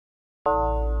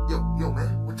Yo, man,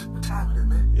 what time is it,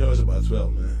 man? Yo, it's about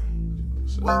 12, man.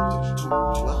 What?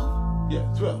 12? Yeah,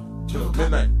 12.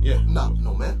 Midnight, yeah. No,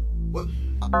 man. What?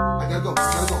 I gotta go,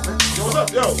 man. Yo, what's up?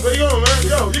 Yo, where you going, man?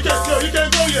 Yo, you can't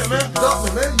go yet, man.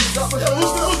 Darkman, man. You got my... Yo,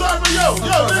 who's Darkman? Yo,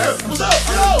 nigga, what's up?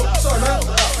 Yo! Sorry, man.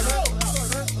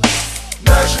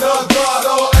 National Guard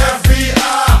or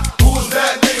FBI? Who's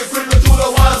that nigga creeping to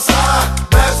the one side?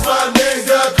 That's my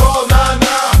nigga, call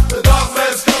 9-9. The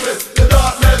Darkman's coming, the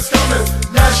Darkman's coming.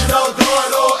 National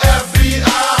Guard or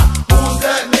FBI? Who's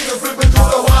that nigga creeping to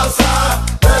the one side?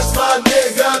 That's my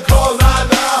nigga, call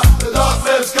 9-9. The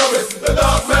Darkman's coming, the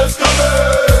Darkman's coming.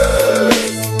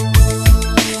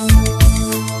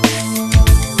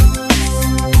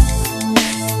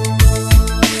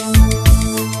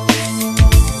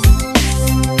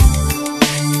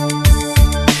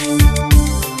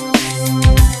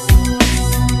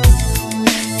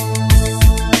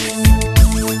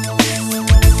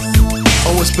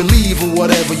 Believe in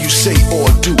whatever you say or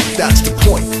do. That's the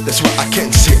point. That's why I can't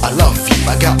say I love you.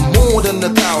 I got more than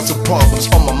 1,000 problems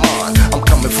on my mind. I'm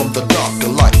coming from the dark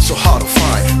and light, so hard to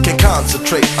find. Can't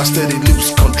concentrate, I steady lose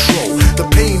control. The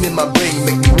pain in my brain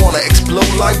make me wanna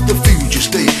explode like the future.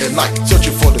 Stay at night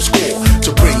searching for the score. To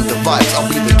bring the vibes, I'll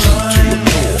be the key to your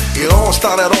door. It all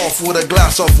started off with a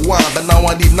glass of wine, but now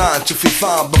I need 9 to feel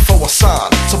fine before I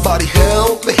sign. Somebody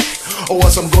help me, or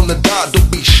else I'm gonna die. Don't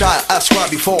be shy, ask why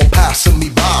before passing me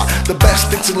by. The best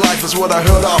things in life is what I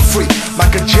heard are free.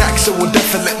 Michael Jackson will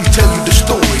definitely tell you the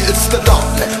story. It's the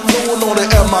Darkman, flowing on the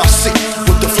MIC,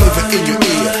 with the flavor in your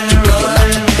ear to bring you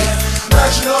not to me.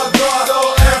 National Guard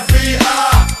or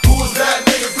FBI? Who's that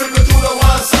nigga creeping to the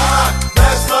one side?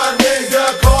 That's my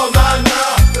nigga, call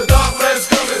 9-9. The Darkman's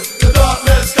coming, the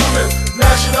Darkman's coming.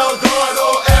 National Guard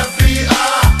or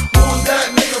FBI? Who's that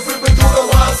nigga creeping to the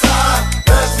one side?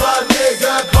 That's my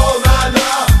nigga, call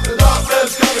 9-9. The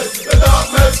Darkman's coming, the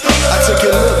Darkman's coming. I take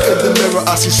a look at the mirror,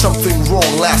 I see something wrong.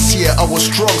 Last year I was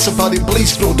strong, somebody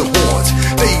please blow the horns.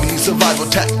 Daily survival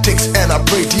tactics, and I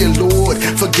pray, dear Lord,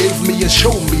 forgive me and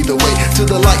show me the way to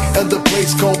the light and the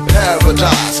place called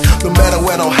paradise. No matter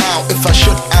when or how, if I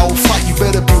should, I'll fight. You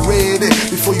better be ready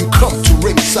before you come to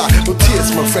ringside. No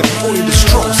tears, my friend, only the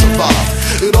strong survive.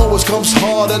 It always comes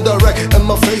hard and direct in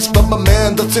my face, but my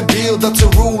man, that's a deal, that's a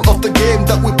rule of the game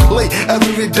that we play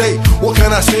every day. What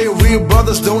can I say? Real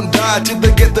brothers don't die till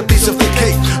they get the piece of the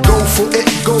cake. Go for it,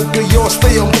 go get yours,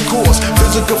 stay on the course.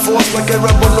 Physical force like a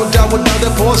rebel, no doubt without the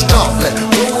pause. Darkman,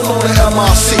 blowing on the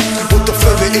MIC, with the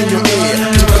flavor in your ear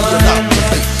to bring you not to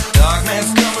be.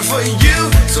 Darkman's coming for you,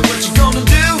 so what you gonna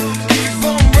do? Keep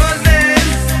on running.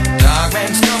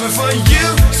 Darkman's coming for you,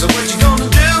 so what you gonna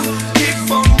do?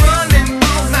 Keep on running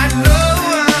all night long.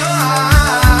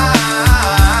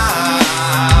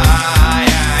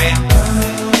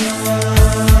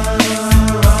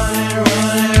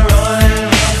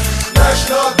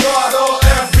 National Guard or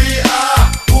FBI?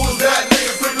 Who's that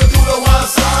nigga creeping to the one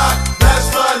side? That's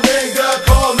my nigga,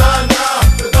 call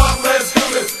 9-9. The Darkman's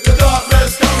coming, the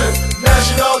Darkman's coming.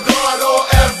 National Guard or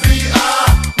FBI?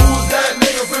 Who's that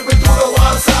nigga creeping to the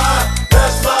one side?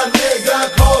 That's my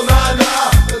nigga, call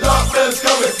 9-9. The Darkman's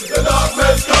coming, the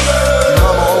Darkman's coming.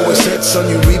 Mama always said, son,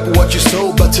 you reap what you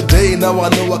sow. But today, now I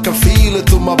know I can feel it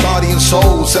through my body and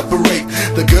soul. Separate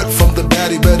the good from the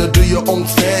bad, you better do your own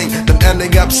thing. Then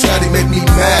ending up sad, it made me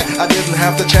mad. I didn't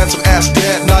have the chance to ask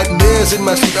dad. Nightmares in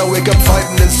my sleep, I wake up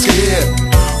fighting and scared.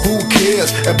 Who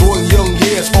cares? At boy in young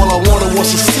years, all I wanted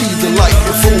was to see the light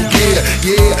in full gear.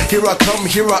 Yeah, here I come,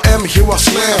 here I am, here I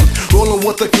slam. Rolling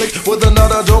with a click, with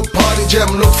another dope party jam.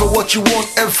 Look for what you want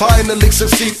and finally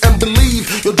succeed. And believe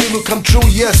your dream will come true,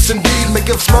 yes indeed.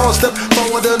 Make a small step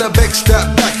forward and a big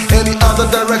step back. Any other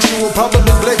direction will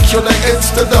probably break your neck. It's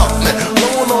the Darkman,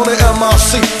 blowing on the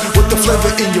MIC, with the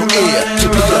flavor in your ear to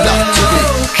be or not to be.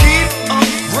 Keep on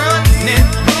running,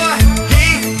 boy,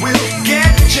 he will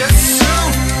get you soon.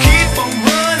 Keep on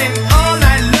running all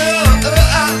night long.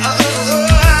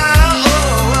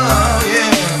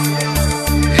 Yeah.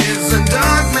 It's a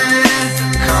Darkman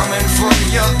coming for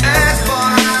your ass, boy.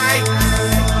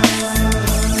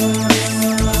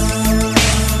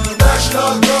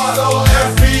 National Guard or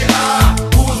FBI?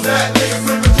 Who's that nigga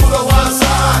creeping to the one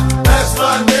side? That's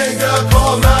my nigga,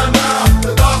 call 9-9.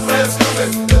 The Darkman's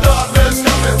coming, the Darkman's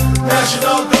coming.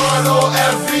 National Guard or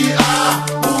FBI?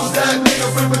 Who's that nigga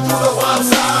creeping to the one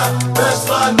side? That's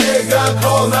my nigga,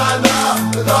 call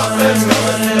 9-9. The Darkman's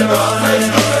coming, the Darkman's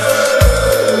coming.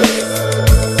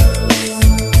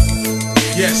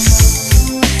 Yes,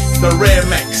 the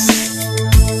reamaks.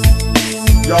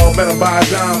 Y'all better buy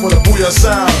down for the Booyah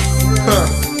sound. You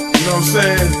know what I'm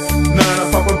saying? Nana,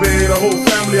 Papa Bear, the whole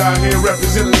family out here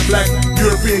representing the black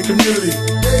European community.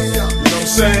 You know I'm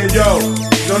saying, yo,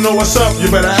 you don't know what's up, you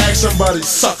better ask somebody,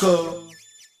 sucker.